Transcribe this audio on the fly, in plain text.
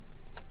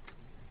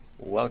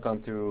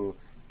Welcome to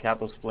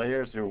Kapos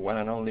Players, your one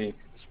and only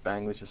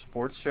Spanglish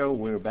sports show.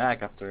 We're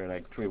back after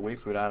like 3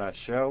 weeks without a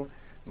show.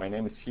 My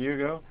name is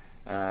Hugo,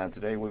 and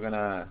today we're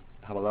gonna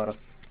have a lot of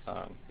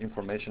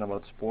information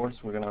about sports.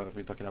 We're gonna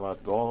be talking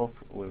about golf.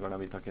 We're gonna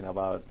be talking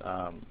about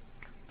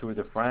Tour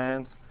de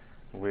France.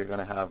 We're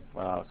gonna have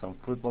some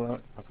football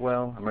as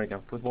well, American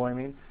football. I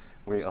mean,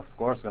 we're of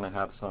course gonna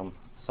have some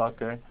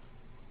soccer.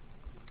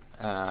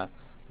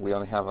 We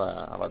only have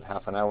about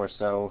half an hour,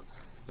 so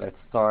let's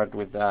start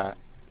with the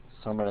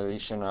summer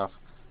edition of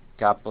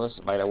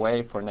Kapos. By the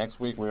way, for next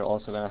week, we're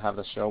also going to have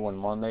the show on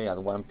Monday at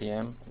 1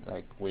 p.m.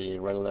 like we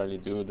regularly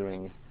do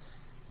during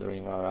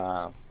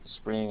our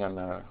spring and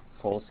our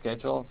fall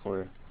schedule.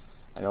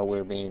 I know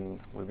we've been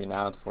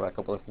out for a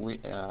couple of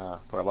weeks,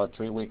 for about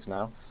 3 weeks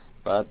now,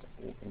 but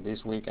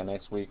this week and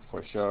next week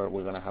for sure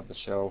we're going to have the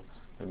show.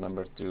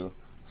 Remember to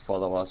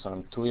follow us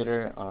on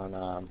Twitter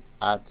on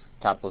at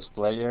Kapos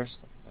Players,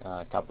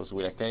 Kapos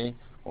with a K,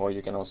 or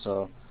you can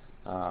also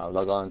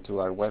log on to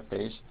our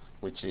webpage,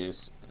 which is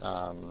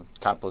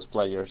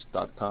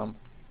kaposplayers.com.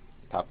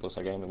 Kapos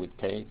again with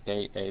K,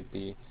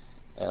 K-A-P-L-O-S,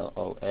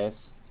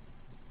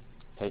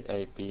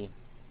 K-A-P-O-S,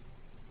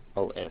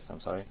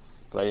 I'm sorry,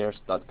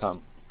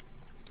 players.com.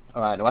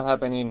 Alright, what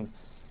happened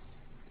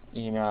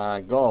in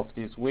golf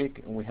this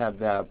week? We had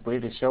the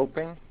British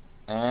Open,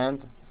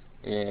 and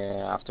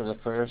after the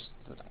first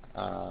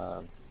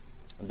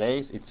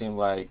days, it seemed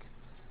like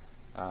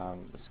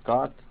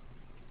Scott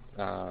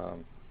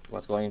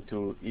was going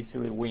to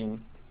easily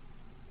win.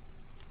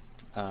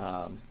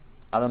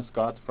 Adam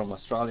Scott from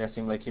Australia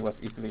seemed like he was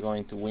easily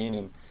going to win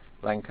in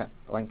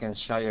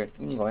Lancashire,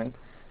 England,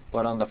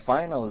 but on the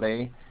final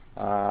day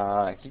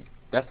he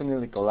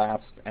definitely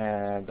collapsed,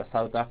 and the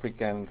South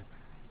African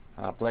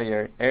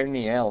player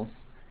Ernie Els,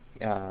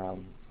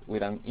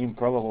 with an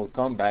improbable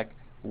comeback,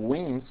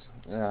 wins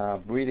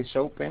British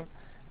Open.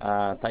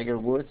 Tiger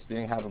Woods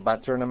didn't have a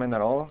bad tournament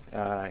at all.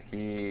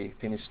 He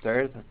finished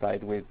third,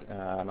 tied with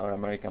another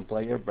American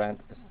player, Brandt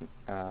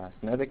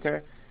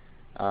Snedeker.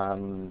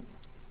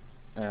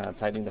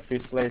 Tied in the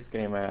fifth place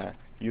came a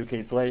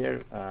UK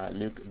player,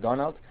 Luke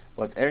Donald.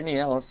 But Ernie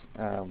Els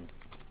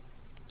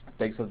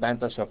takes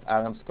advantage of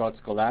Adam Scott's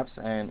collapse,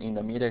 and in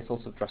the media it's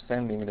also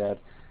transcending that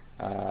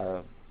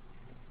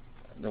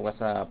there was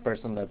a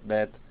person that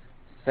bet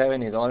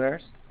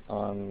 $70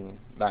 on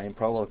the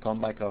improbable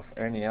comeback of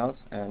Ernie Els,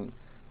 and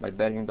by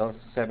betting those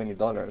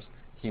 $70,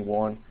 he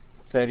won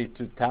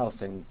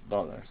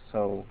 $32,000.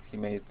 So he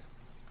made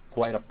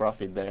quite a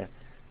profit there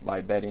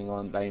by betting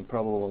on the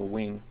improbable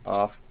win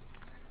of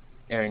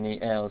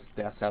Ernie Els,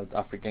 the South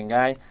African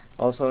guy.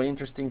 Also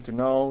interesting to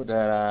know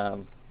that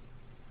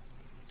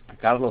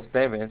Carlos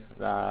Tevez,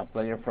 the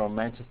player from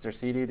Manchester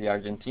City, the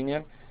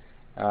Argentinian,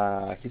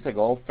 he's a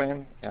golf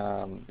fan.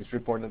 It's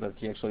reported that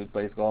he actually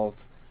plays golf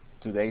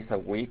 2 days a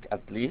week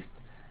at least,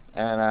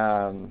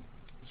 and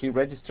he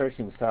registered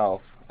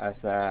himself as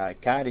a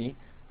caddy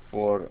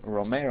for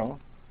Romero,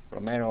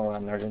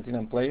 an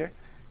Argentinian player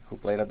who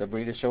played at the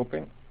British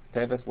Open.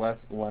 Tevez was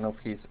one of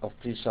his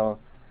official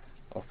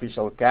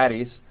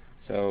caddies.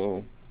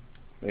 So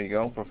there you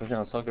go,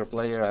 professional soccer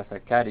player as a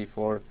caddy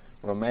for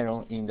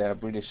Romero in the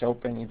British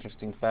Open.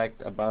 Interesting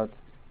fact about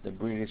the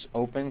British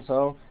Open.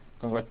 So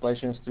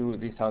congratulations to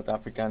the South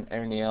African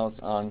Ernie Els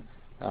on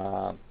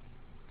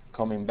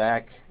coming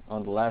back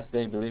on the last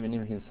day, believing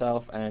in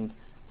himself, and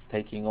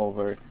taking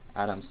over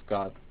Adam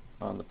Scott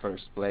on the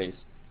first place.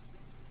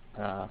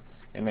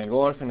 En el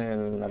golf, en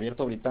el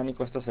abierto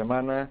británico esta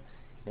semana,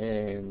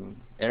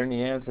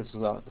 Ernie Els, el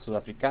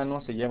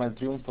sudafricano, se lleva el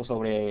triunfo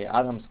sobre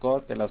Adam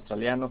Scott, el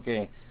australiano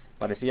que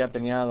parecía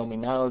tenía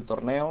dominado el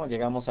torneo.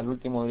 Llegamos al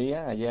último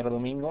día, ayer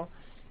domingo,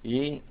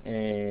 y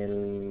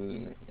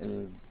el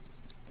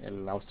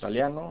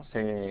australiano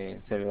se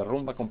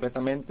derrumba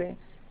completamente.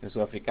 El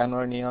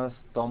sudafricano Ernie Els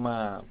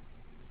toma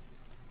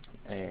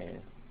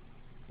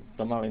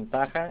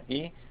ventaja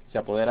y se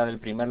apodera del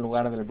primer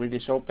lugar del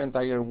British Open.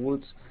 Tiger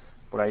Woods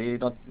por ahí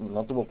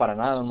no tuvo para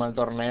nada un mal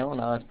torneo,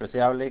 nada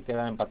despreciable,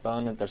 queda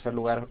empatado en el tercer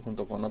lugar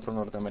junto con otro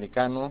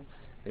norteamericano,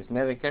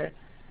 Snedeker.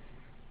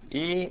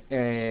 Y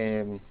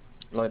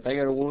lo de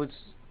Tiger Woods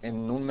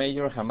en un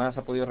Major jamás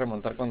ha podido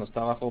remontar cuando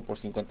está abajo por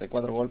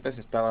 54 golpes,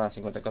 estaba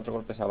 54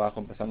 golpes abajo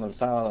empezando el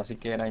sábado, así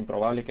que era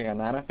improbable que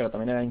ganara, pero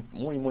también era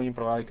muy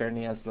improbable que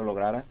Ernie Els lo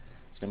lograra.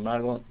 Sin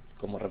embargo,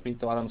 como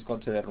repito, Adam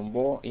Scott se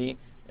derrumbó y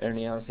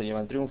Ernie Els se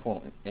lleva el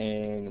triunfo.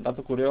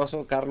 Dato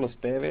curioso, Carlos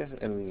Tevez,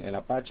 el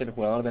Apache, el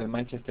jugador del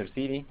Manchester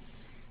City,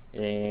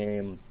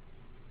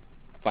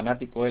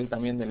 fanático él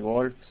también del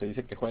golf, se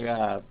dice que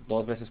juega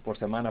 2 veces por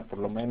semana por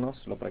lo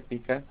menos, lo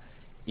practica,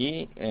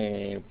 y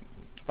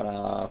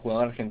para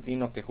jugador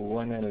argentino que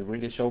jugó en el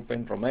British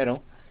Open,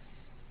 Romero,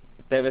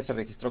 Tevez se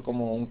registró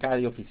como un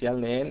caddy oficial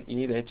de él,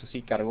 y de hecho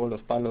sí cargó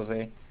los palos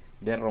de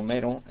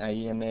Romero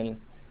ahí en el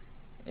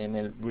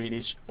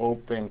British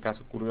Open.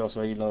 Caso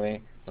curioso ahí lo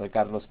de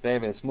Carlos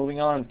Tevez.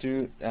 Moving on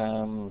to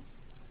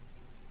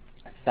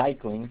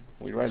cycling.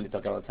 We rarely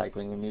talk about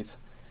cycling in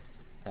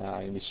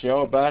this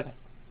show, but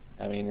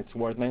I mean it's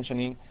worth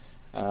mentioning.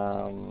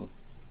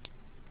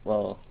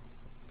 Well,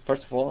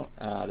 first of all,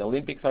 the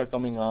Olympics are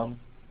coming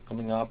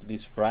up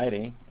this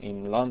Friday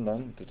in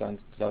London,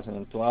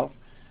 2012.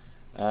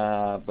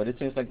 But it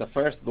seems like the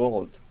first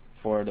gold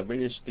for the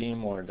British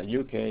team or the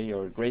UK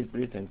or Great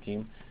Britain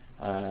team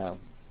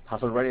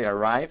has already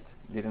arrived.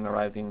 Didn't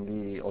arrive in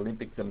the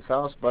Olympics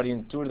themselves, but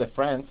in Tour de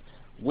France,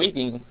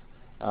 Wiggins,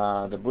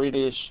 the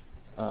British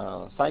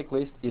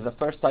cyclist, is the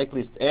first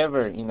cyclist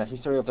ever in the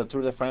history of the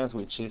Tour de France,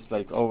 which is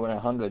like over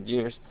 100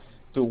 years,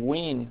 to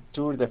win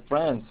Tour de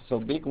France. So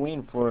big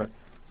win for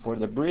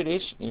the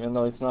British, even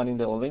though it's not in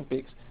the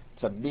Olympics.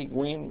 It's a big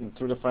win.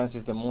 Tour de France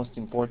is the most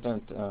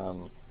important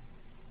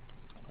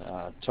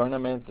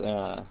tournament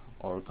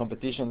or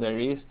competition there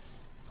is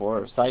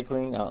for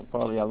cycling,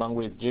 probably along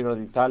with Giro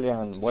d'Italia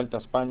and Vuelta a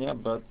España,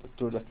 but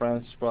Tour de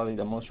France is probably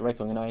the most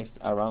recognized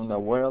around the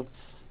world.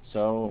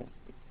 So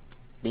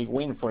big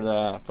win for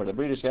the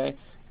British guy.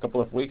 A couple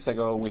of weeks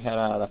ago we had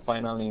the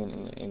final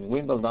in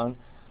Wimbeldon,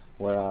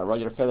 where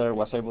Roger Federer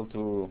was able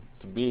to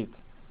beat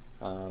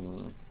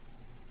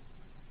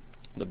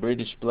the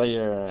British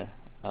player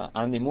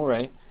Andy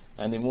Murray,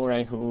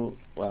 who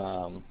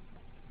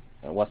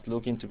was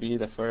looking to be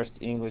the first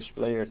English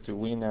player to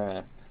win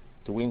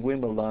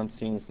Wimbledon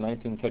since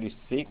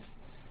 1936.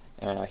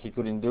 He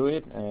couldn't do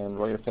it, and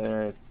Roger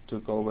Federer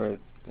took over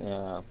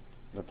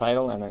the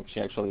title, and she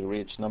actually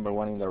reached number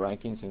 1 in the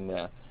rankings, in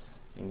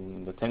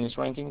the tennis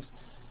rankings.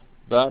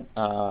 But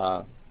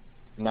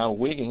now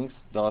Wiggins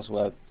does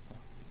what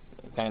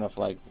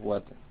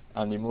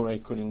Andy Murray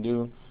couldn't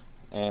do,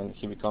 and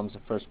he becomes the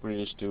first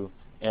British to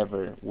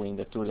ever win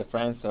the Tour de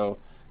France. So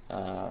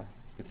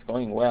it's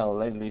going well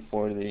lately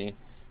for the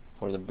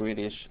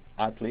British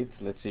athletes.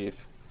 Let's see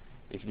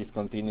if this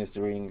continues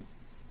during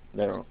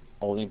their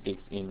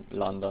Olympics in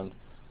London,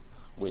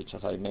 which,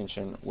 as I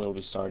mentioned, will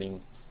be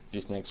starting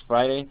this next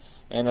Friday.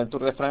 En el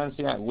Tour de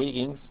Francia,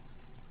 Wiggins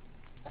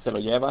se lo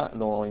lleva.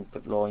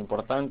 Lo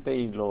importante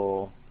y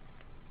lo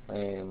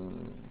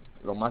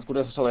más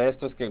curioso sobre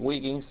esto es que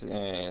Wiggins,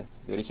 de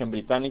origen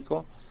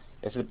británico,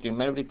 es el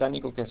primer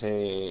británico que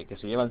se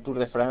lleva el Tour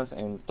de France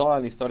en toda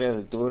la historia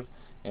del Tour.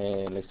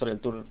 La historia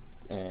del Tour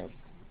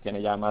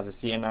tiene ya más de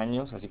 100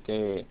 años, así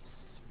que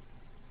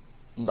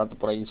un dato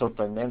por ahí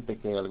sorprendente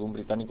que algún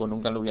británico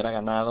nunca lo hubiera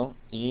ganado,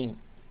 y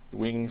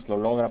Wiggins lo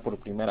logra por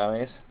primera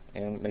vez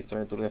en la historia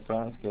del Tour de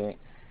France, que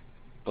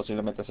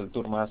posiblemente es el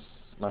tour más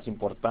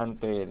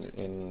importante,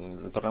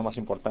 el torneo más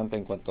importante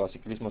en cuanto a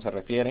ciclismo se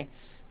refiere.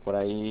 Por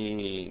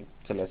ahí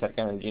se le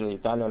acerca en el Giro de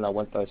Italia o la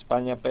Vuelta de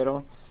España,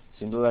 pero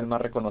sin duda el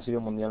más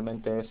reconocido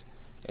mundialmente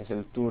es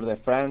el Tour de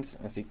France.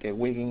 Así que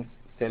Wiggins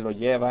se lo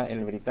lleva,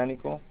 el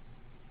británico,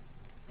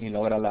 y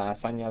logra la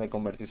hazaña de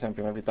convertirse en el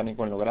primer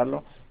británico en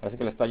lograrlo. Parece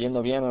que le está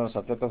yendo bien a los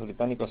atletas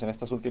británicos en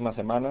estas últimas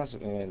semanas.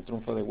 El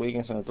triunfo de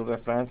Wiggins en el Tour de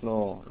France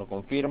lo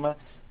confirma.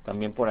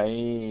 También por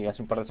ahí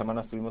hace un par de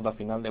semanas tuvimos la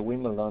final de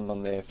Wimbledon,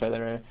 donde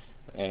Federer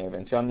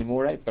venció a Andy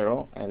Murray,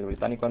 pero el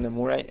británico Andy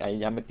Murray, ahí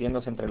ya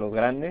metiéndose entre los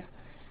grandes,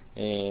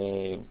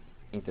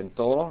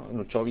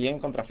 luchó bien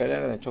contra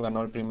Federer. De hecho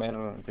ganó el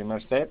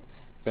primer set,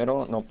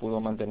 pero no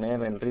pudo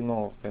mantener el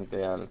ritmo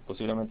frente al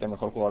posiblemente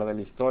mejor jugador de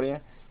la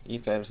historia, y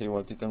Federer se llevó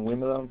el título en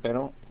Wimbledon.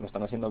 Pero lo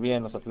están haciendo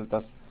bien los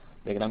atletas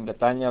de Gran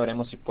Bretaña.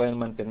 Veremos si pueden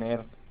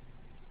mantener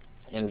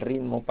el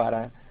ritmo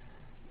para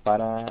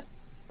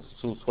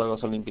sus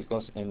Juegos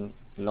Olímpicos en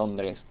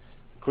Londres.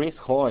 Chris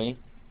Hoy,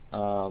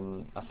 a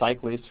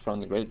cyclist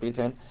from Great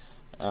Britain,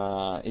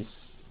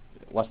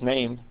 was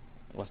named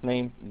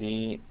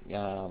the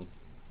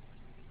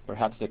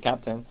perhaps the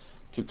captain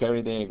to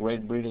carry the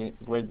Great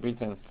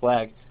Britain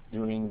flag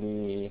during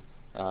the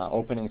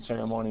opening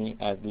ceremony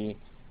at the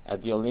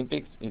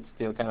Olympics. It's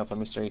still kind of a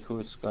mystery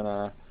who's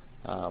gonna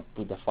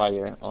put the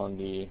fire on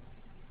the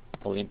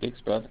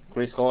Olympics, but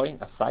Chris Hoy,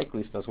 a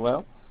cyclist as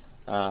well,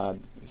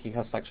 he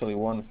has actually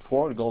won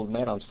 4 gold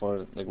medals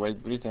for the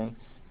Great Britain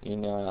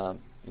in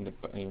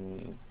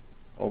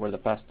over the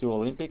past 2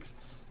 Olympics,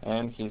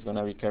 and he's going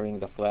to be carrying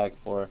the flag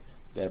for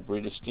the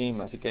British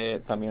team. Así que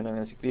también en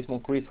el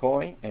ciclismo, Chris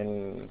Hoy,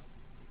 el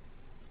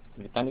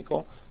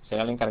británico,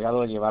 será el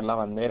encargado de llevar la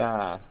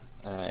bandera,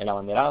 el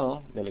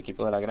abanderado del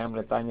equipo de la Gran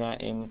Bretaña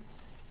en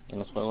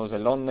los Juegos de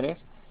Londres.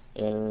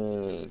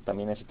 Él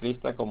también es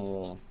ciclista,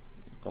 como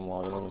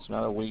habíamos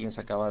mencionado. Wiggins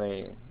acaba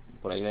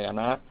por ahí de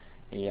ganar,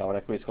 y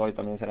ahora Chris Hoy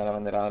también será el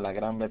abanderado de la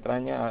Gran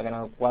Bretaña. Ha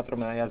ganado 4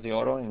 medallas de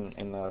oro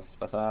en las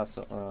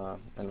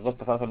dos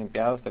pasadas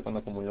Olimpiadas, cuando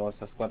acumuló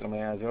esas 4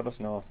 medallas de oro,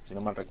 si no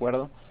mal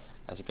recuerdo.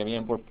 Así que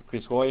bien por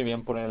Chris Hoy,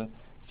 bien por el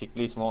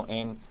ciclismo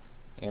en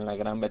la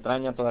Gran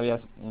Bretaña. Todavía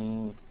es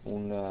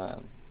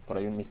por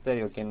ahí un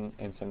misterio quién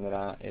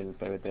encenderá el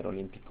pebetero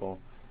olímpico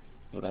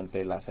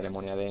durante la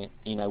ceremonia de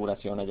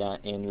inauguración allá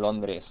en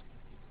Londres.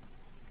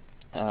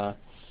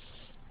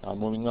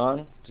 Moving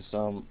on to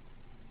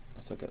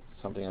let's look at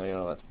something a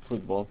little about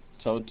football.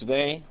 So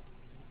today,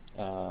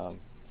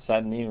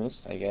 sad news,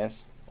 I guess,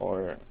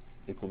 or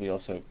it could be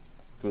also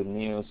good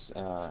news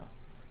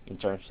in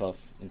terms of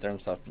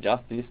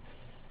justice.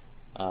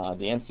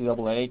 The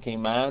NCAA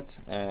came out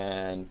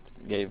and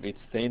gave its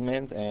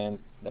statement and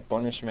the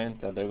punishment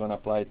that they're going to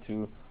apply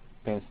to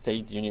Penn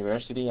State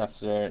University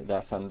after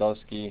the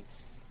Sandusky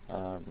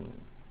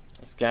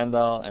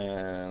scandal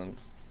and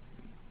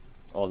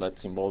all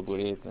that's involved with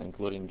it,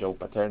 including Joe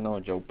Paterno,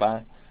 Joe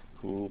Pa,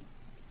 who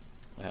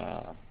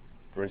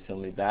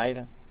recently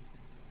died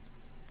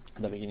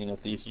at the beginning of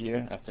this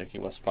year after he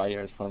was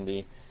fired from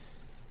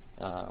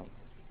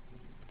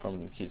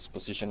his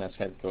position as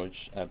head coach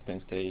at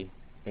Penn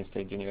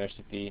State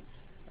University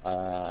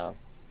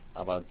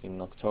about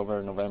in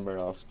October, November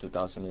of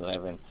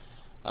 2011.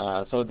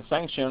 So the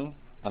sanction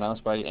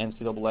announced by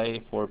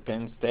NCAA for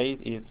Penn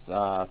State is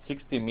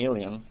 $60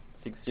 million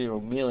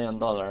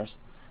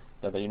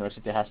that the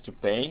university has to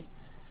pay.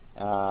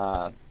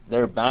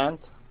 They're banned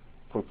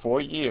for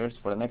 4 years.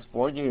 For the next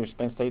 4 years,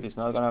 Penn State is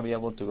not going to be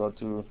able to go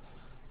to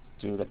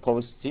the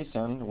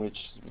postseason, which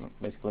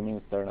basically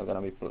means they're not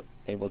going to be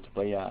able to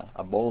play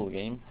a bowl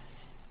game.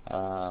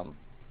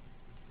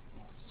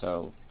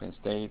 So Penn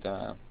State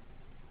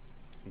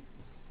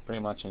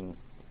pretty much in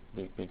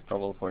big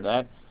trouble for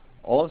that.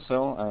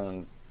 Also,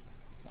 and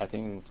I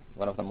think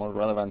one of the more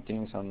relevant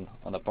things on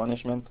the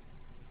punishment,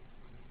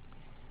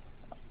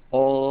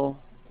 all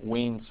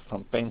wins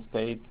from Penn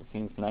State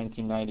since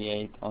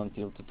 1998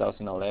 until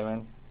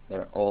 2011,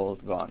 they're all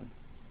gone.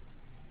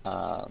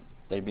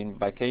 They've been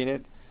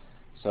vacated,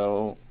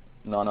 so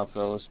none of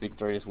those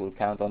victories will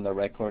count on the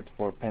record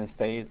for Penn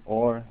State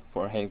or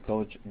for head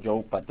coach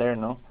Joe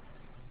Paterno.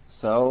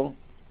 So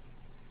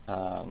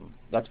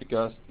that's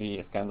because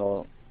the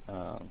scandal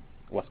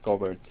was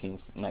covered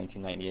since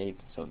 1998,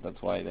 so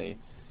that's why they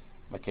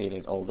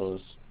vacated all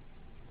those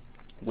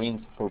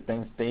wins for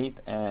Penn State.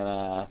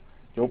 And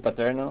Joe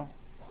Paterno,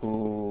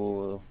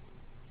 who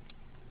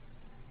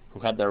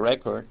had the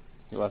record,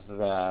 he was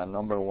the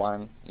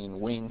 #1 in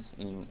wins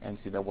in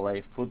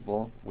NCAA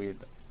football with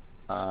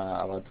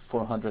about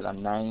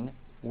 409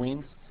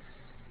 wins.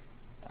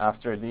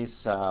 After these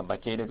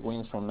vacated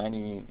wins from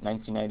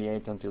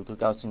 1998 until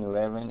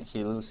 2011,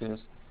 he loses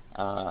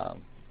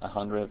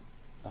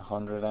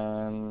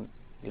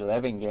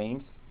 111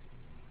 games.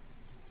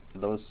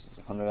 Those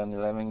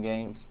 111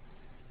 games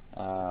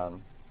are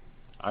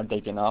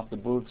taken off the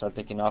books, are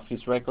taken off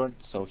his record,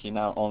 so he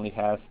now only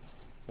has,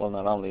 well,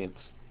 not only, it's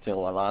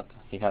still a lot,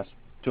 he has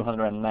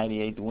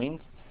 298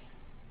 wins,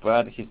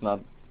 but he's not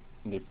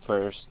the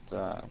first,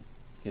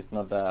 he's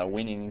not the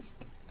winningest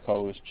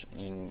coach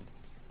in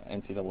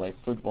NCAA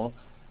football.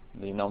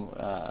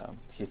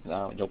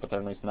 Joe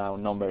Paterno is now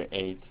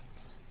 #8,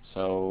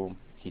 so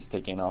he's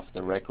taken off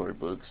the record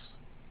books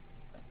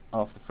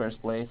of the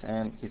first place,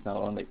 and he's now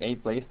on the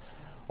 8th place.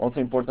 Also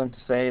important to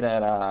say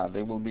that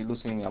they will be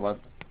losing about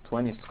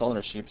 20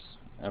 scholarships.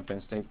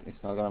 Penn State is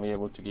not going to be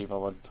able to give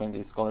about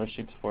 20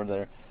 scholarships for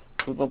their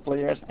football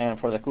players, and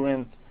for the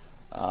current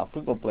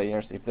football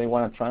players, if they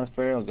want to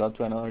transfer or go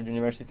to another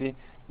university,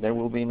 there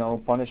will be no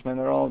punishment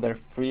at all. They're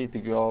free to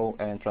go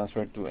and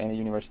transfer to any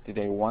university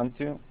they want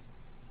to.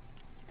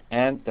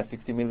 And the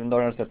 $60 million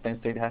that Penn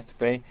State has to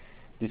pay,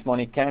 this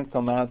money can't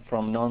come out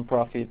from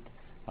non-profit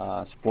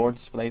sports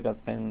played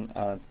at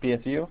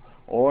PSU,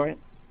 or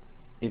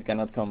it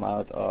cannot come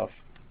out of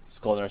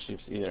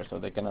scholarships either. So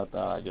they cannot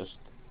just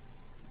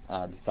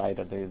decide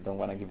that they don't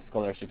want to give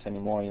scholarships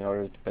anymore in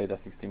order to pay the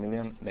 $60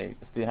 million. They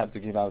still have to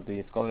give out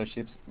the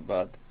scholarships,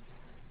 but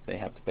they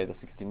have to pay the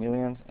 $60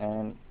 million.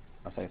 And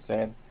as I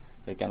said,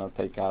 they cannot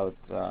take out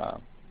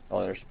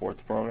other sports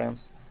programs,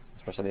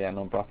 especially the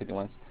non-profit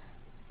ones.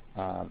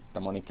 The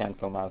money can't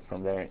come out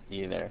from there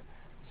either.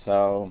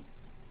 So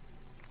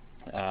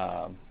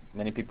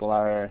many people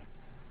are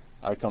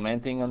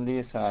commenting on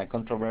this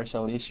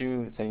controversial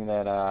issue, saying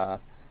that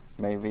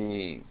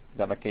maybe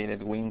the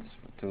vacated wins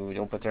to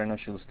Joe Paterno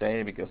should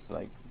stay because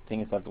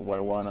things that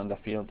were won on the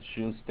field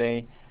should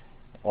stay.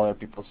 Other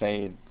people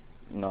say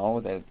no,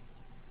 that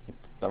it's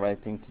the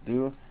right thing to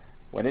do.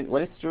 What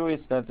is true is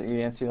that the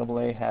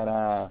NCAA had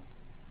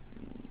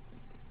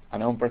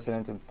an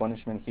unprecedented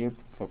punishment here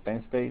for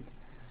Penn State.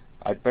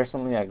 I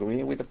personally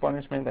agree with the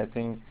punishment. I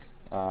think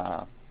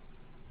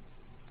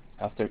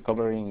after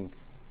covering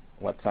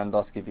what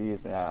Sandusky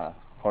did, a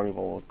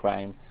horrible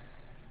crime,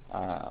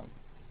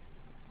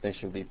 they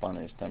should be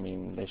punished. I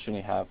mean, they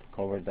shouldn't have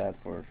covered that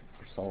for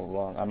so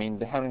long. I mean,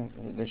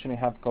 they shouldn't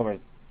have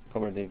covered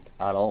it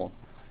at all,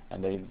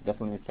 and they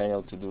definitely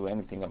failed to do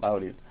anything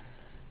about it.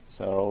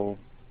 So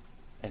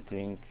I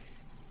think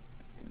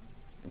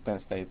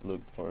Penn State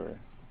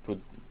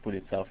put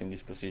itself in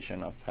this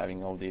position of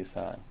having all these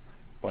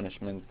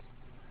punishments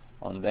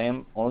on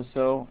them.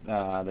 Also,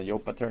 the Joe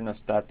Paterno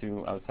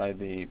statue outside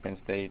the Penn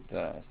State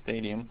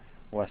stadium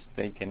was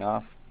taken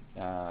off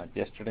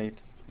yesterday,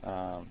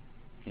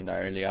 in the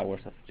early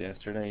hours of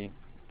yesterday,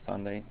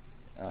 Sunday.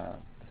 The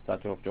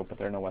statue of Joe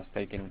Paterno was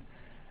taken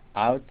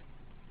out.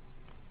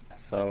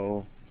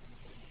 So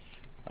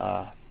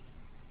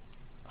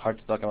hard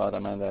to talk about a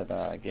man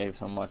that gave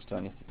so much to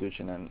an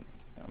institution, and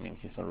I mean,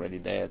 he's already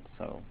dead,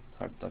 so it's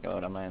hard to talk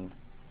about a man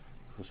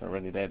who's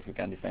already dead who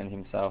can defend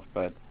himself,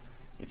 but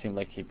it seemed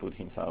like he put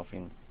himself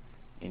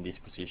in this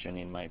position,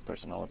 in my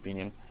personal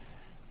opinion.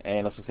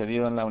 Lo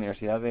sucedido en la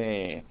Universidad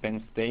de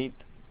Penn State,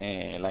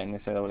 la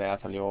NCAA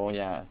salió hoy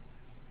a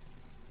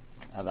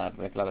a dar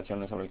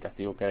declaraciones sobre el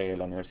castigo que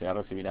la universidad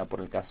recibirá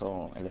por el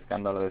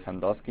escándalo de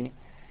Sandusky,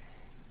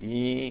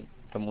 y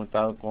fue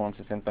multado con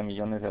 60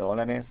 millones de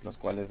dólares, los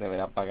cuales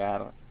deberá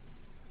pagar,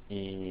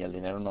 y el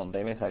dinero no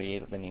debe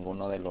salir de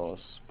ninguno de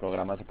los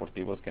programas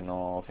deportivos que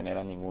no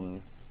generan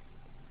ninguna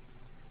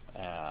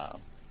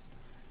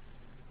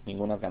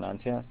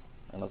ganancias.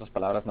 En otras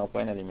palabras, no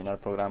pueden eliminar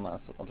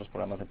otros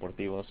programas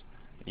deportivos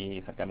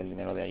y sacar el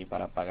dinero de ahí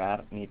para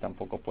pagar, ni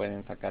tampoco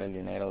pueden sacar el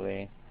dinero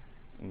de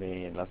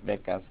las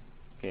becas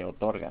que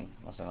otorgan.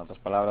 O sea, en otras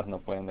palabras, no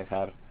pueden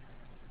sacar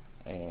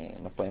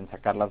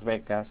las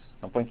becas,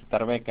 no pueden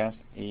quitar becas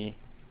y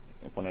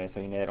poner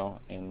ese dinero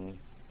en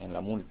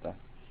la multa.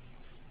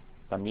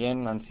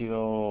 También han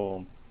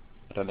sido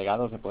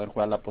relegados de poder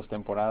jugar la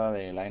postemporada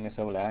de la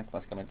NCAA, que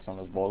básicamente son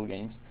los bowl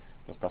games,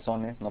 los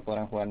tazones. No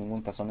podrán jugar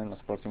ningún tazón en los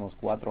próximos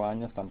 4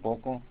 años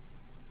tampoco.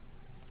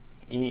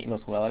 Y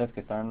los jugadores que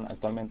están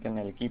actualmente en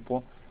el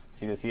equipo,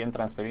 si deciden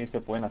transferirse,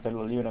 pueden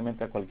hacerlo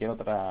libremente a cualquier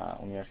otra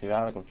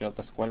universidad, a cualquier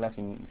otra escuela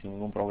sin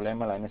ningún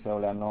problema. La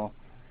NCAA no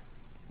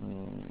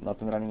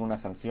tendrá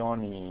ninguna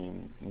sanción ni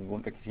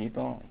ningún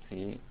requisito.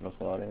 Si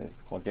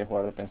cualquier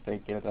jugador de Penn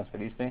State quiere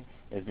transferirse,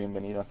 es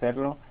bienvenido a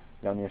hacerlo.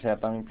 La universidad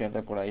también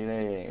pierde por ahí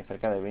de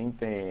cerca de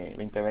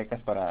 20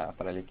 becas para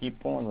el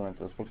equipo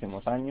durante los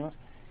próximos años.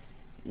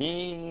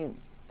 Y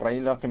por ahí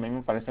lo que a mí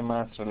me parece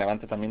más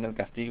relevante también del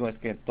castigo es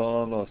que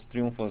todos los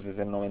triunfos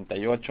desde el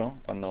 98,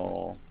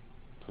 cuando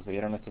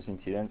sucedieron estos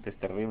incidentes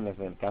terribles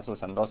del caso de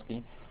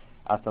Sandusky,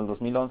 hasta el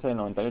 2011, del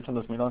 98 al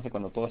 2011,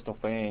 cuando todo esto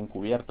fue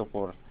encubierto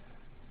por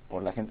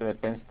la gente de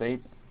Penn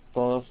State,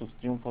 todos sus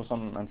triunfos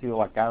han sido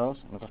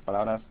vacados. En otras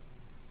palabras,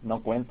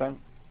 no cuentan.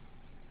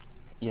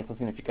 Y esto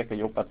significa que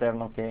Joe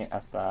Paterno, que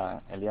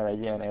hasta el día de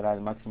ayer era el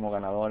máximo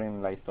ganador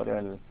en la historia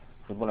del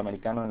fútbol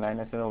americano en la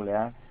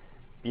NCAA,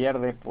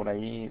 pierde por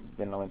ahí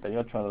del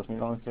 98 a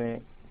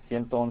 2011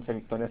 111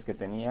 victorias que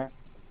tenía,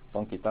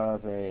 son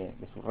quitadas de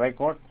su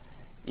récord,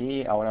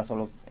 y ahora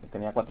solo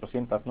tenía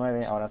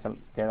 409, ahora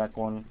queda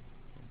con,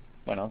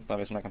 bueno, tal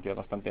vez una cantidad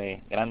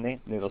bastante grande,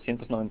 de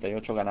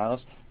 298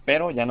 ganados,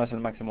 pero ya no es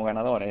el máximo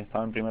ganador,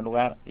 estaba en primer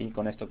lugar y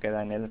con esto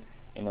queda en el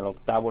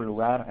 8º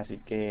lugar. Así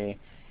que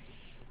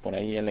por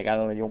ahí el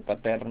legado de Joe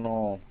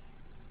Paterno,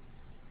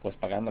 pues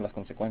pagando las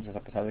consecuencias,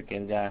 a pesar de que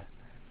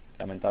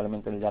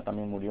lamentablemente él ya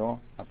también murió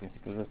a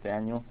principios de este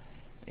año.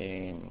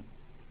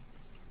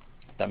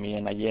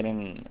 También ayer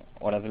en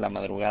horas de la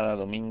madrugada en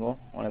domingo,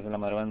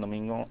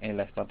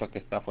 la estatua que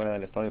está fuera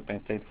del estadio de Penn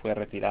State fue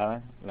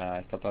retirada. La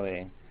estatua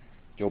de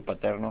Joe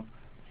Paterno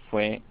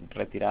fue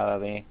retirada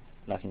de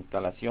las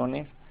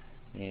instalaciones.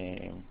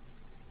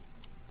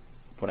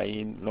 Por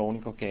ahí lo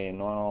único que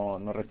no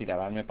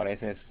retirarán, me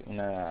parece, es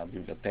una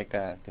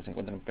biblioteca que se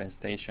encuentra en Penn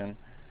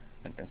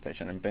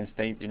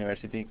State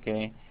University,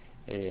 que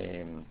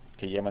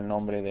lleva el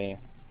nombre de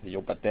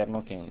Joe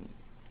Paterno, quien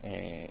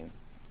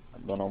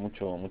donó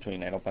mucho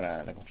dinero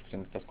para la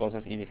construcción de estas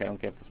cosas, y dijeron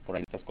que pues por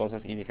ahí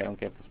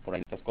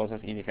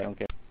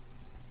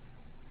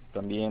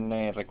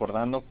también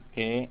recordando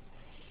que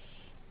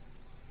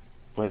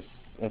pues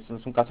eso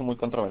es un caso muy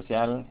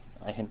controversial.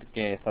 Hay gente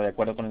que está de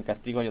acuerdo con el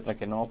castigo y otra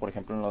que no. Por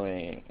ejemplo,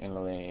 en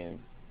lo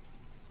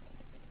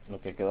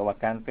que quedó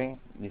vacante,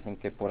 dicen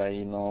que por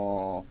ahí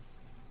lo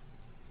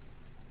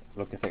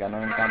que se ganó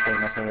en el campo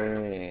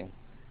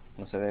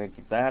no se debe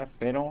quitar,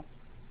 pero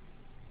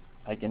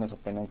hay quienes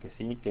opinan que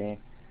sí, que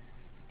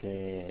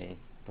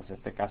pues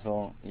este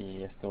caso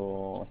y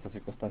estas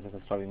circunstancias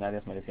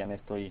extraordinarias merecían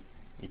esto, y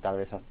tal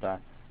vez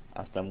hasta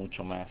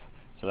mucho más.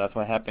 So that's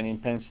what happened in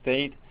Penn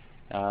State.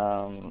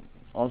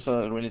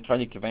 Also really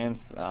tragic events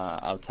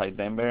outside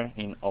Denver,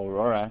 in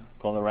Aurora,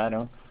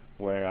 Colorado,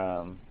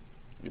 where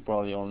you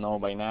probably all know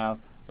by now,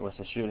 there was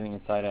a shooting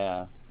inside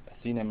a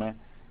cinema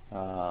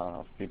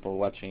of people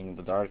watching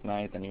The Dark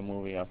Knight, a new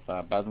movie of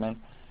Batman.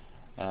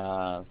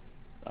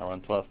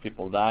 Around 12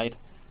 people died,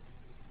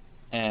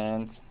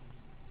 and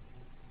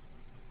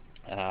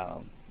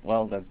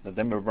well, the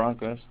Denver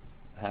Broncos,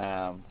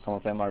 some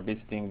of them are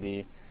visiting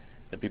the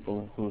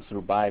people who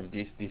survived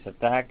this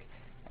attack,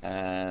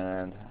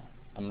 and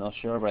I'm not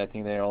sure, but I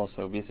think they're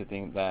also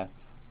visiting the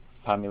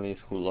families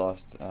who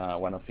lost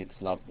one of its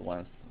loved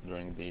ones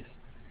during this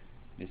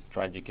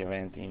tragic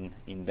event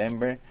in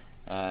Denver.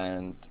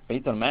 And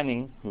Peyton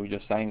Manning, who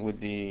just signed with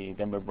the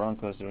Denver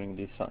Broncos during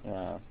this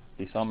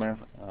summer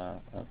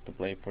to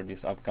play for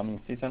this upcoming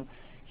season,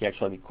 he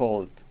actually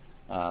called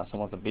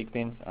some of the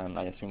victims, and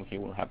I assume he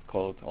will have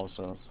called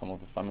also some of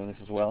the families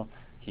as well.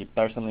 He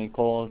personally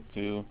called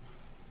to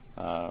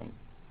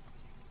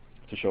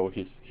show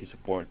his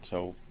support.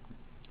 So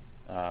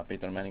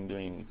Peyton Manning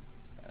doing,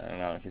 I don't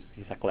know,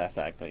 he's a class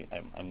act,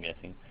 I'm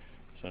guessing.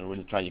 So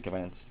really tragic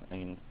events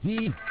in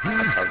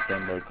South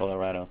Denver,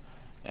 Colorado.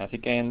 Así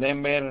que en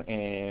Denver,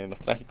 los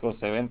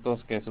trágicos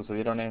eventos que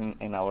sucedieron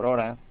en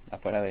Aurora,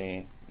 afuera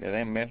de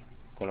Denver,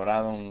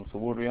 Colorado, un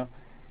suburbio,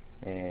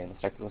 los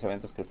trágicos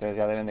eventos que ustedes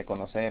ya deben de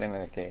conocer, en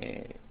el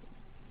que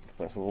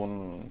pues hubo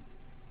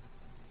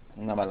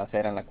una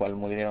balacera en la cual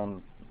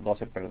murieron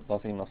 12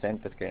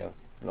 inocentes que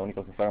lo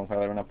único que fueron fue a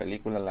ver una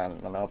película, la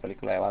nueva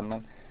película de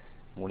Batman.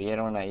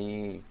 murieron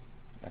ahí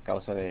a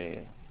causa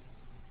de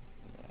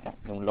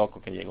un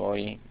loco que llegó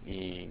y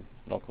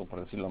loco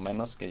por decirlo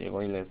menos, que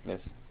llegó y les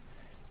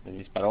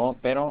disparó.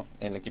 Pero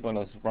el equipo de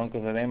los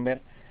Broncos de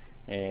Denver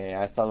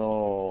ha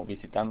estado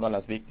visitando a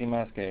las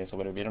víctimas que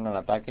sobrevivieron al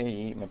ataque,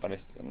 y me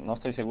parece, no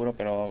estoy seguro,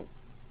 pero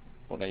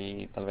por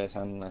ahí tal vez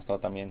han estado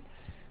también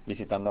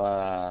visitando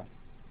a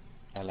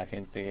la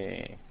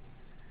gente,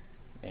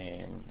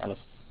 a los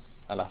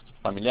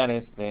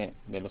familiares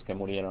de los que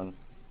murieron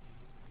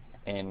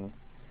en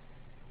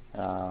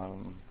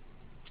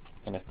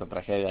en esta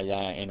tragedia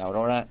allá en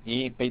Aurora.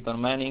 Y Peyton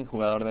Manning,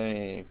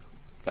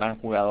 gran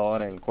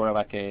jugador, el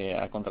quarterback que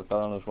ha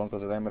contratado a los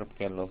Broncos de Denver,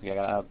 que los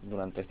llegará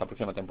durante esta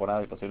próxima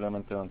temporada y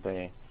posiblemente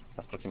durante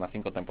las próximas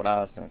 5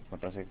 temporadas, me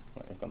parece,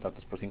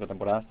 contratos por 5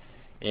 temporadas.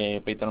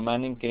 Peyton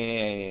Manning,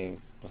 que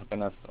pues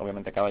apenas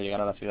obviamente acaba de llegar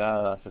a la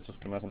ciudad, hace sus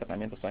primeros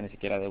entrenamientos, todavía ni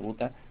siquiera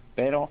debuta,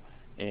 pero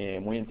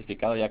muy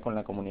identificado ya con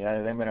la comunidad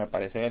de Denver al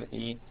parecer.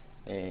 Y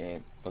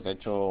pues de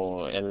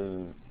hecho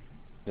él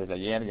desde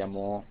ayer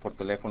llamó por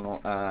teléfono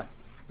a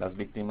las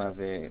víctimas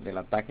del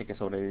ataque que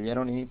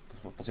sobrevivieron, y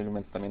pues,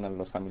 posiblemente también a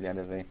los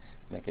familiares de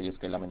aquellos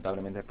que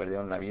lamentablemente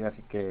perdieron la vida.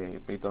 Así que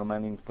Peyton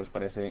Manning pues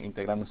parece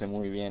integrándose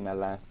muy bien a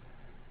la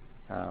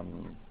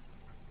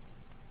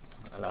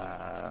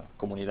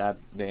comunidad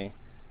de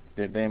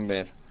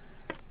Denver.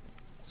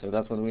 So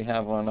that's what we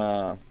have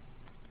on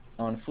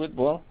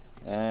football,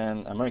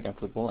 and American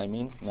football, I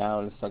mean.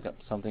 Now let's talk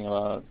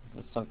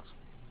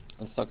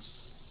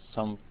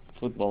some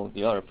football,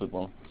 the other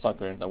football,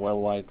 soccer, the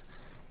worldwide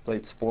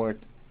played sport,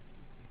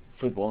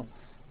 football.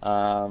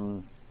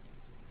 On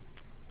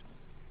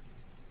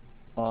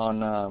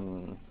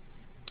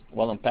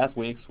past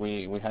weeks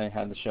we hadn't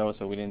had the show,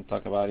 so we didn't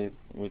talk about it.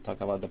 We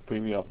talked about the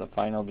preview of the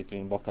final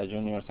between Boca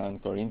Juniors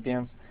and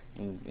Corinthians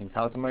in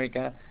South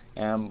America.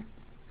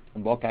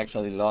 Boca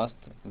actually lost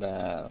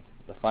the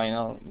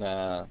final.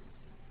 The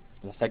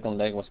second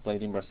leg was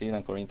played in Brazil,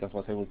 and Corinthians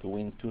was able to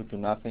win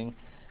 2-0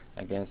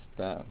 against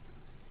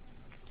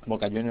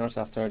Boca Juniors.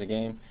 After the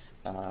game,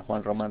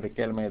 Juan Román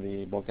Riquelme,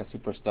 the Boca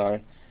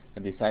superstar,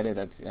 decided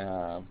that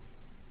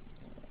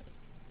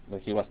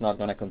he was not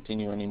going to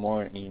continue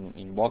anymore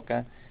in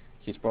Boca.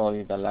 He's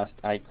probably the last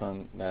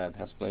icon that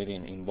has played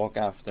in Boca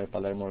after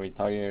Palermo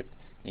retired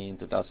in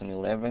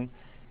 2011.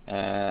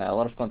 A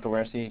lot of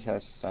controversy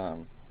has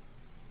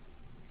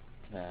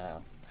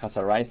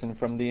arisen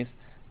from this.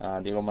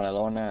 Diego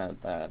Maradona,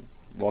 a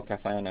Boca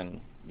fan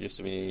and used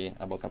to be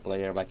a Boca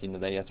player back in the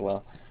day as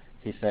well,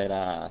 he said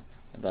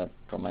that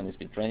Román is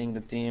betraying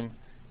the team.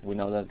 We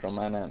know that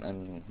Román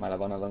and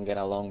Maradona don't get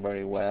along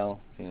very well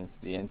since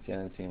the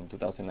incidents in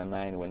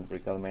 2009 when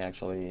Riquelme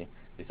actually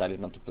decided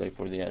not to play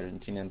for the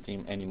Argentinian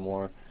team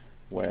anymore,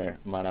 where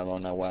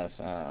Maradona was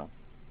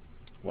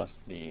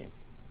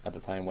at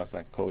the time was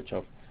the coach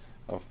of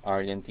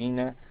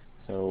Argentina.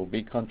 So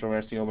big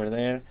controversy over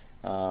there.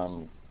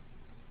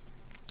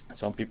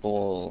 Some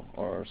people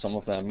or some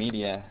of the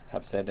media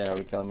have said that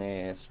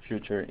Riquelme's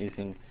future is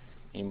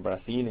in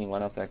Brazil, in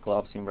one of the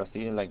clubs in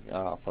Brazil, like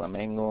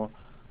Flamengo,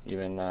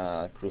 even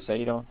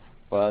Cruzeiro.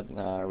 But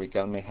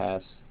Riquelme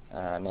has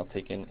not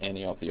taken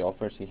any of the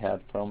offers he had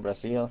from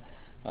Brazil.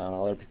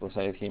 Other people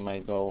say he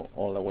might go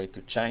all the way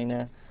to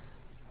China,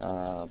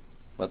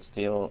 but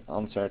still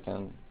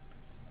uncertain.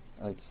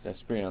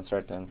 It's pretty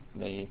uncertain,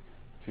 the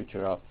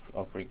future of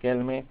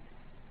Riquelme.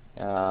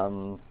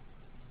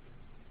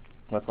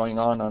 What's going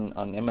on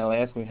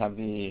MLS? We have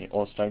the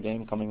All-Star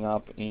game coming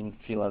up in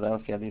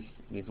Philadelphia this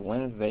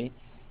Wednesday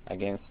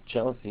against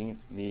Chelsea,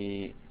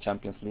 the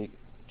Champions League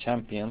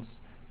champions,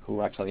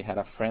 who actually had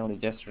a friendly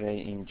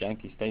yesterday in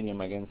Yankee Stadium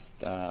against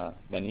the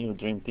new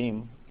dream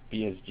team,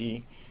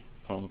 PSG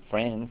from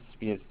France,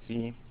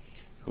 PSG,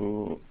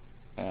 who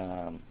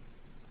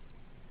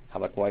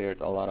have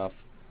acquired a lot of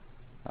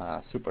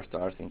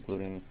superstars,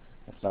 including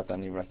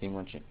Zlatan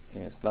Ibrahimovic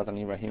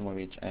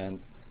and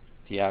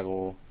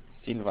Thiago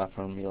Silva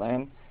from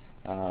Milan.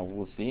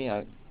 We'll see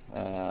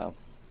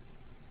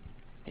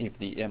if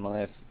the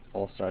MLS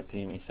All-Star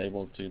team is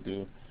able to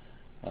do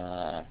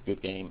a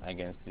good game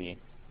against the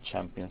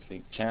Champions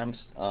League champs.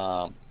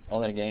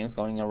 Other games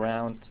going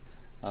around.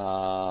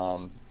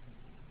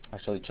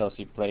 Actually,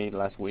 Chelsea played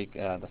last week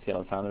the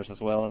Seattle Sounders as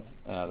well.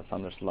 The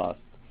Sounders lost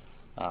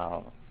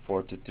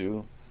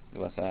 4-2. It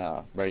was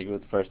a very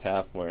good first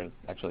half, where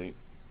actually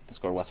the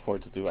score was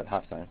 4-2 at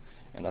halftime,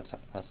 and that's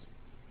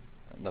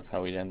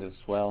how it ended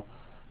as well.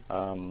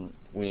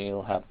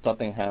 We'll have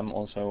Tottenham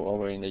also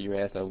over in the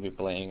US. They'll be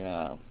playing,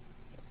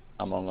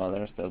 among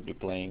others, they'll be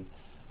playing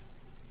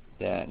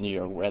the New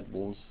York Red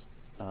Bulls,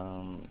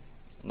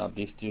 not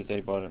this Tuesday,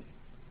 but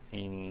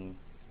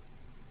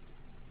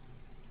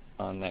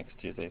on next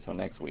Tuesday, so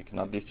next week.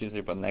 Not this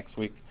Tuesday, but next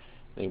week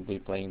they'll be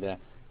playing the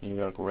New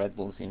York Red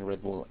Bulls in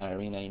Red Bull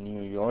Arena in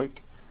New York.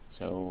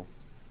 So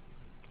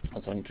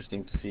also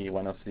interesting to see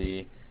one of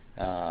the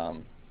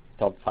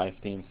top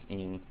 5 teams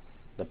in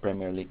the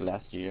Premier League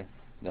last year,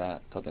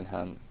 the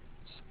Tottenham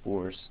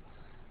Spurs.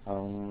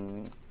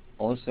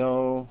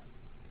 Also,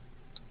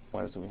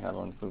 what else do we have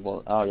on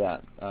football? Oh yeah,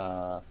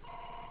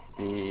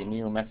 the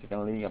new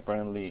Mexican league,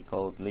 apparently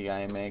called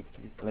Liga MX,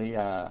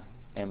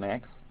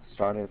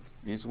 started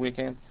this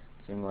weekend.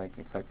 Seemed like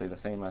exactly the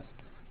same as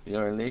the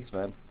other leagues,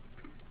 but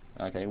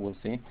okay, we'll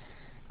see.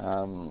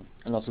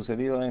 Lo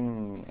sucedido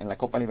en la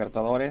Copa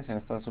Libertadores en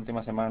estas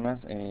últimas semanas,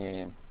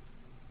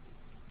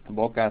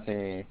 Boca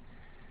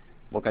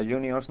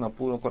Juniors no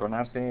pudo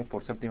coronarse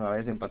por séptima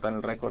vez de empatar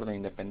el récord de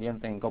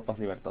Independiente en Copas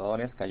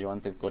Libertadores. Cayó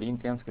ante el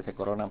Corinthians, que se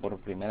corona por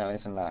primera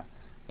vez en la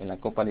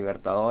Copa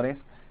Libertadores.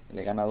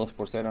 Le gana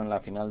 2-0 en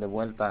la final de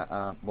vuelta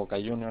a Boca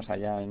Juniors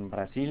allá en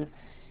Brasil.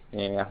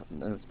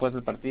 Después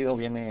del partido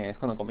es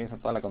cuando comienza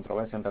toda la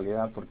controversia en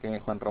realidad, porque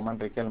Juan Román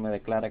Riquelme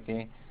declara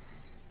que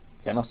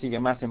ya no sigue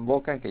más en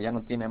Boca, que ya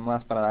no tiene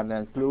más para darle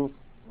al club,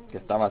 que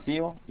está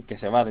vacío y que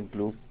se va del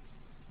club.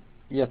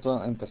 Y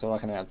esto empezó a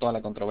generar toda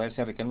la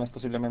controversia. Riquelme es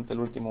posiblemente el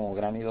último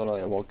gran ídolo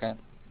de Boca,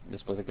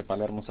 después de que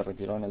Palermo se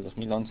retiró en el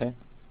 2011.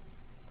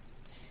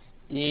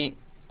 Y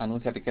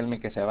anuncia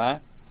Riquelme que se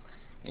va.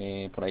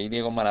 Por ahí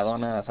Diego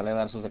Maradona sale a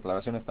dar sus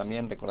declaraciones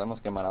también.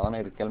 Recordemos que Maradona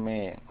y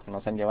Riquelme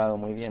no se han llevado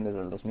muy bien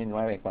desde el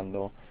 2009,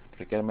 cuando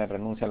Riquelme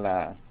renuncia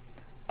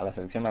a la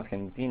selección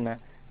argentina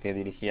que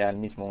dirigía el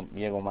mismo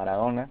Diego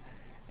Maradona.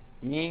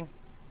 Y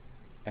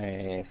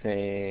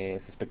se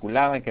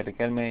especulaba en que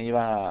Riquelme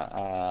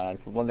iba al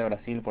fútbol de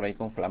Brasil por ahí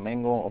con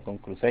Flamengo o con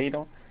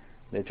Cruzeiro.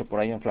 De hecho, por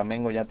ahí en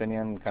Flamengo ya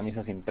tenían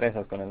camisas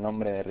impresas con el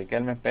nombre de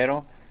Riquelme,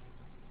 pero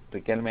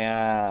Riquelme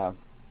no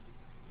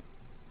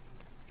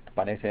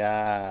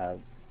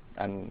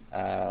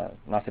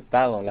ha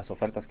aceptado las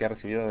ofertas que ha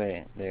recibido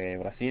de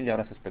Brasil, y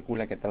ahora se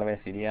especula que tal vez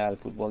iría al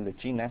fútbol de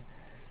China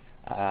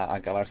a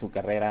acabar su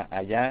carrera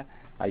allá.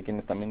 Hay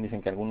quienes también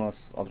dicen que algunos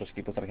otros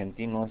equipos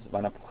argentinos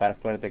van a pujar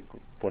fuerte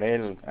por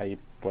él.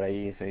 Por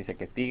ahí se dice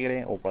que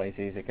Tigre, o por ahí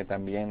se dice que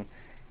también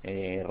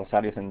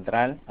Rosario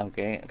Central,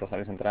 aunque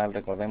Rosario Central,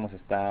 recordemos,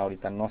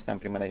 ahorita no está en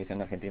primera división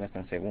de Argentina, está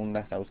en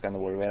segunda, está buscando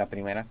volver a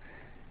primera.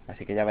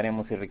 Así que ya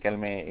veremos si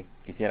Riquelme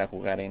quisiera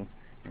jugar en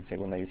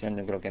segunda división.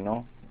 Yo creo que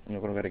no.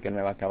 Yo creo que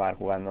Riquelme va a acabar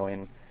jugando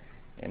en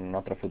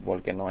otro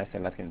fútbol que no es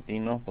el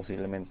argentino.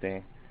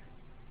 Posiblemente,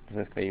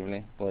 pues es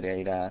creíble, podría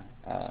ir a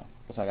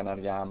ganar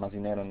ya más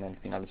dinero en el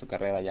final de su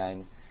carrera ya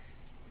en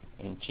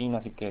China.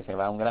 Así que se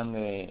va un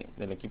grande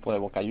del equipo de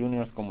Boca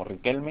Juniors como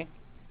Riquelme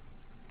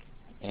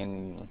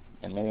en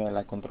medio de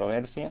la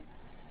controversia.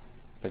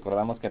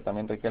 Recordamos que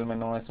también Riquelme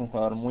no es un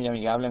jugador muy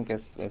amigable, aunque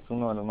es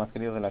uno de los más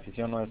queridos de la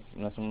afición.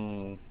 No es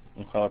un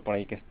jugador por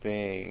ahí que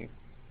esté,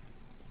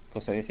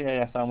 pues se decía,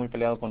 ya estaba muy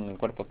peleado con el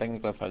cuerpo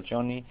técnico de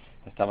Falcioni.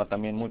 Estaba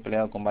también muy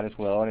peleado con varios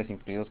jugadores,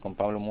 incluidos con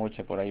Pablo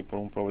Muche, por ahí por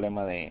un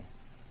problema de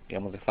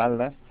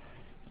faldas.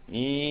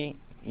 Y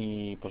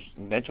pues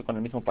de hecho con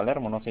el mismo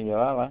Palermo no se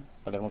llevaba.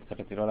 Palermo que se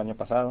retiró el año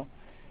pasado.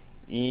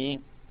 Y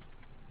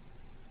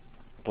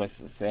pues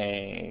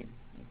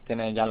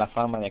tiene ya la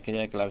fama de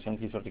aquella declaración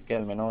que hizo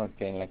Riquelme, ¿no?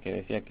 En la que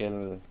decía que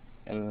él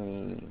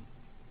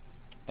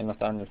no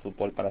estaba en el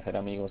fútbol para ser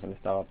amigos, él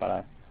estaba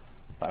para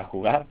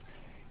jugar.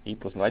 Y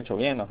pues lo ha hecho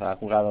bien, o sea, ha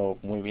jugado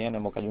muy bien.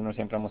 En Boca Juniors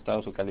siempre ha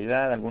mostrado su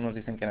calidad. Algunos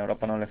dicen que en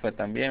Europa no le fue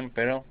tan bien,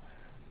 pero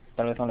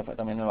tal vez no le fue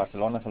tan bien en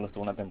Barcelona, solo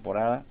estuvo una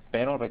temporada.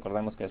 Pero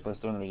recordemos que después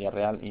estuvo en el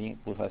Villarreal y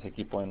puso a ese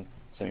equipo en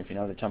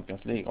semifinal de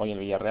Champions League. Hoy el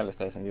Villarreal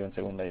está descendido en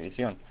segunda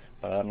división,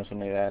 para darnos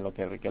una idea de lo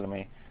que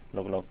Riquelme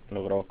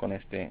logró con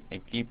este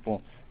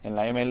equipo. En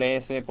la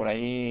MLS, por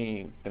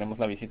ahí tenemos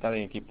la visita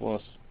de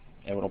equipos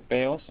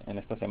europeos. En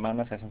esta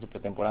semana se hacen su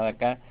pretemporada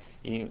acá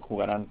y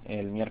jugarán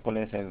el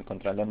miércoles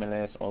contra el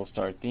MLS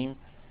All-Star Team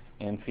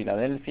en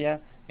Filadelfia.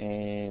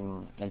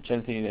 El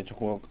Chelsea de hecho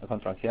jugó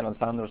contra el Seattle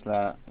Sounders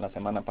la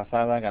semana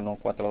pasada, ganó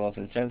 4-2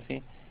 el Chelsea.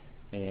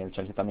 El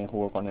Chelsea también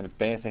jugó con el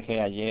PSG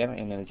ayer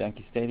en el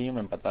Yankee Stadium,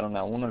 empataron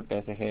a 1. El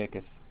PSG, que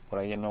es por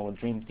ahí el nuevo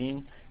Dream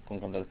Team, con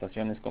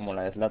contrataciones como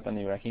la de Zlatan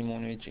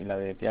Ibrahimovic y la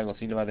de Thiago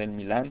Silva del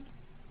Milán.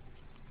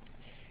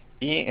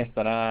 Y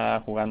estará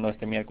jugando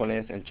este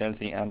miércoles el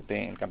Chelsea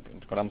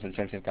recordamos el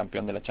Chelsea, el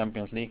campeón de la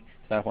Champions League,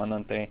 estará jugando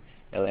ante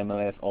el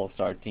MLS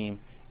All-Star Team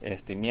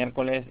este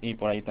miércoles. Y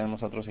por ahí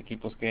tenemos otros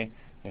equipos que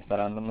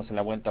estarán dándose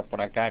la vuelta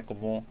por acá,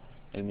 como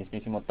el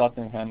mismísimo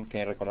Tottenham,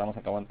 que recordamos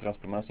acabó entre los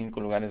primeros 5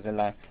 lugares de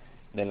la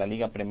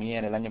Liga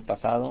Premier el año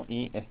pasado,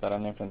 y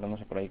estarán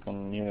enfrentándose por ahí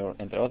con New York,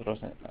 entre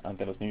otros,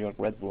 ante los New York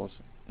Red Bulls,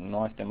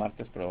 no este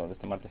martes, pero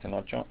este martes en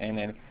 8 en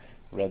el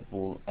Red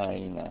Bull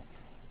Arena.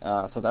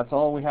 So that's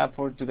all we have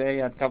for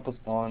today at Kapos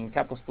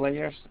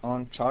Players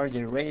on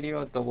Charger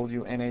Radio,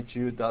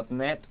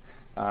 WNHU.net.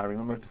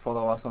 Remember to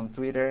follow us on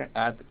Twitter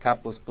at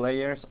Kapos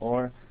Players,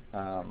 or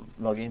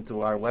log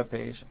into our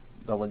webpage,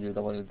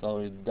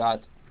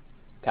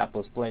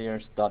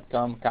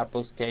 www.kaposplayers.com,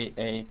 Kapos,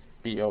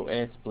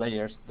 Kapos,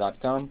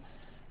 players.com.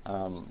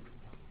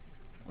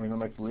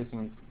 Remember to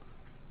listen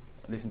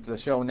to the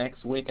show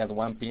next week at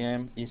 1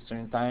 p.m.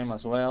 Eastern Time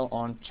as well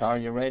on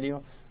Charger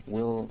Radio.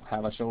 We'll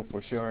have a show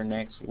for sure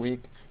next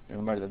week.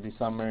 Remember that this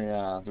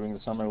summer, during the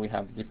summer, we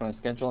have different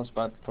schedules,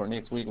 but for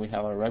next week we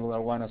have a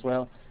regular one as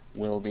well.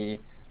 We'll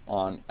be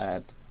on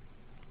at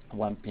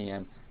 1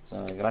 p.m.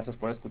 So, gracias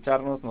por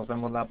escucharnos. Nos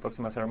vemos la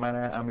próxima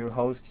semana. I'm your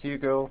host,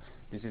 Hugo.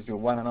 This is your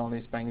one and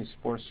only Spanish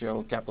sports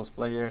show, Kapos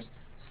Players.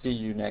 See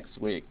you next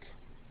week.